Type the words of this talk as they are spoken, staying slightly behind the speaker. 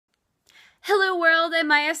Hello world, I'm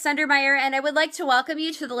Maya Sundermeyer, and I would like to welcome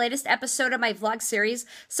you to the latest episode of my vlog series.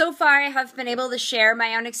 So far, I have been able to share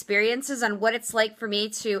my own experiences on what it's like for me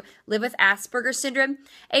to live with Asperger's syndrome.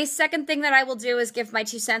 A second thing that I will do is give my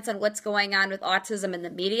 2 cents on what's going on with autism in the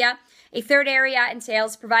media. A third area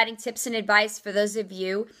entails providing tips and advice for those of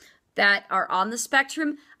you that are on the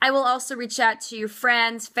spectrum. I will also reach out to your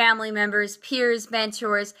friends, family members, peers,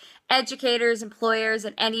 mentors, educators, employers,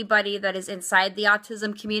 and anybody that is inside the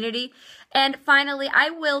autism community. And finally, I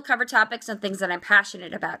will cover topics on things that I'm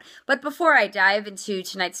passionate about. But before I dive into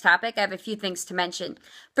tonight's topic, I have a few things to mention.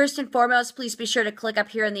 First and foremost, please be sure to click up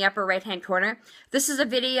here in the upper right-hand corner. This is a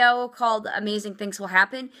video called Amazing Things Will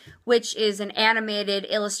Happen, which is an animated,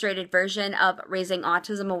 illustrated version of Raising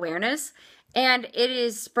Autism Awareness. And it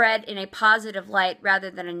is spread in a positive light rather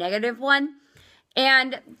than a negative one.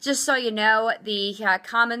 And just so you know, the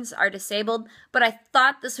comments are disabled, but I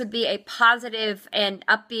thought this would be a positive and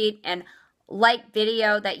upbeat and light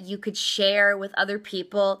video that you could share with other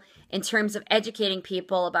people in terms of educating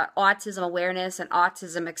people about autism awareness and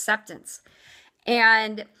autism acceptance.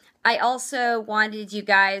 And I also wanted you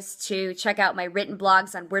guys to check out my written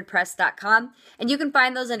blogs on Wordpress.com, and you can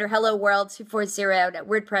find those under Hello World 240 at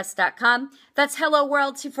Wordpress.com. That's Hello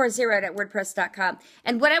World 240 at Wordpress.com.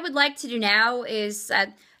 And what I would like to do now is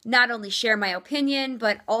not only share my opinion,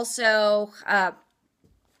 but also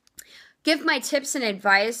give my tips and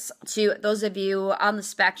advice to those of you on the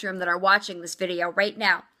spectrum that are watching this video right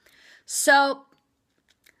now. So,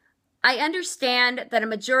 I understand that a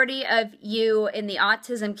majority of you in the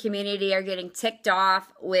autism community are getting ticked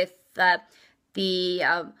off with the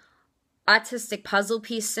autistic puzzle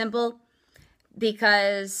piece symbol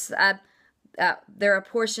because there are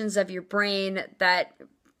portions of your brain that,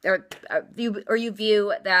 or you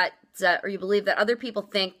view that, or you believe that other people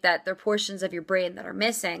think that there are portions of your brain that are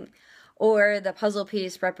missing, or the puzzle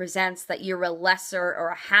piece represents that you're a lesser or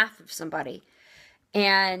a half of somebody.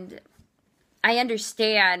 And I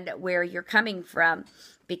understand where you're coming from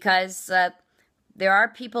because there are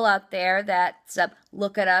people out there that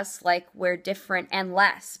look at us like we're different and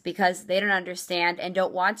less because they don't understand and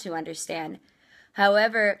don't want to understand.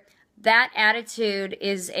 However, that attitude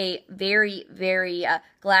is a very, very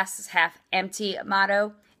glass is half empty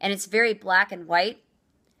motto, and it's very black and white.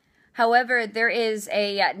 However, there is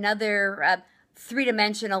another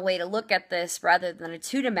three-dimensional way to look at this rather than a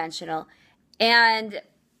two-dimensional. And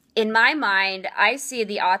in my mind, I see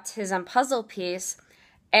the autism puzzle piece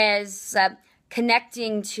as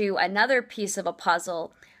connecting to another piece of a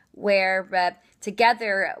puzzle where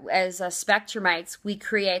together as spectrumites, we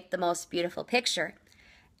create the most beautiful picture.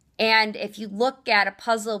 And if you look at a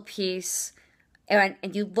puzzle piece and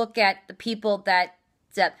you look at the people that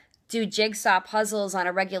do jigsaw puzzles on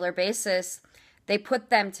a regular basis, they put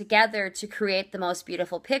them together to create the most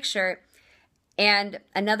beautiful picture. And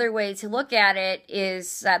another way to look at it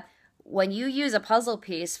is when you use a puzzle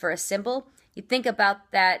piece for a symbol, you think about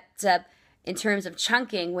that in terms of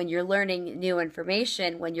chunking when you're learning new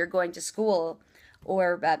information, when you're going to school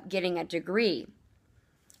or getting a degree.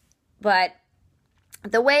 But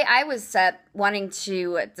the way I was wanting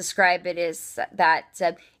to describe it is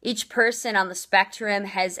that each person on the spectrum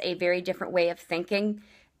has a very different way of thinking,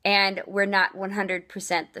 and we're not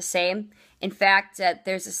 100% the same. In fact,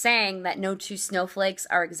 there's a saying that no two snowflakes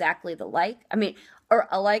are exactly or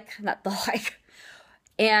alike, not the like.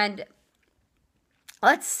 And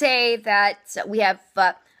let's say that we have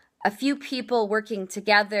a few people working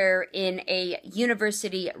together in a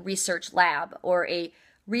university research lab or a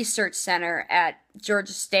research center at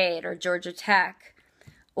Georgia State or Georgia Tech,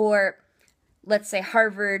 or let's say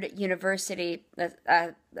Harvard University,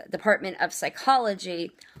 the Department of Psychology,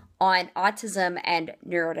 on autism and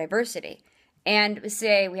neurodiversity. And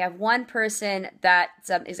say we have one person that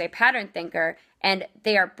is a pattern thinker, and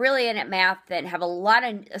they are brilliant at math and have a lot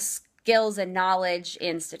of skills and knowledge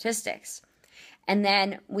in statistics. And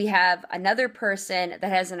then we have another person that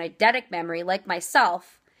has an eidetic memory, like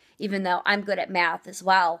myself, even though I'm good at math as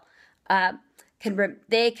well.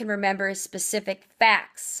 They can remember specific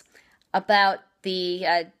facts about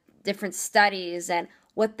the different studies and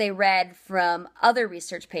what they read from other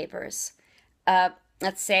research papers.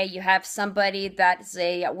 Let's say you have somebody that is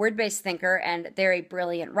a word-based thinker and they're a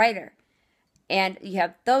brilliant writer. And you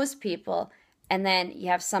have those people, and then you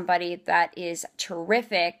have somebody that is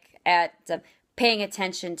terrific at paying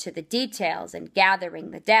attention to the details and gathering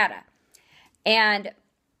the data. And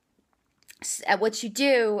what you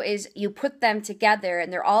do is you put them together,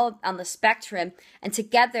 and they're all on the spectrum, and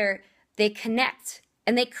together they connect,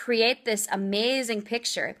 and they create this amazing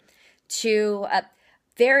picture to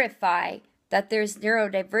verify that there's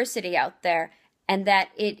neurodiversity out there and that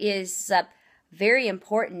it is very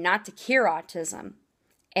important not to cure autism.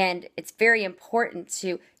 And it's very important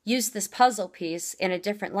to use this puzzle piece in a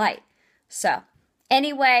different light. So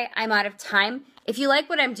anyway, I'm out of time. If you like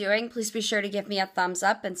what I'm doing, please be sure to give me a thumbs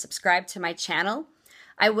up and subscribe to my channel.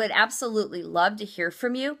 I would absolutely love to hear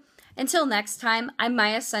from you. Until next time, I'm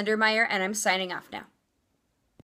Maya Sundermeyer, and I'm signing off now.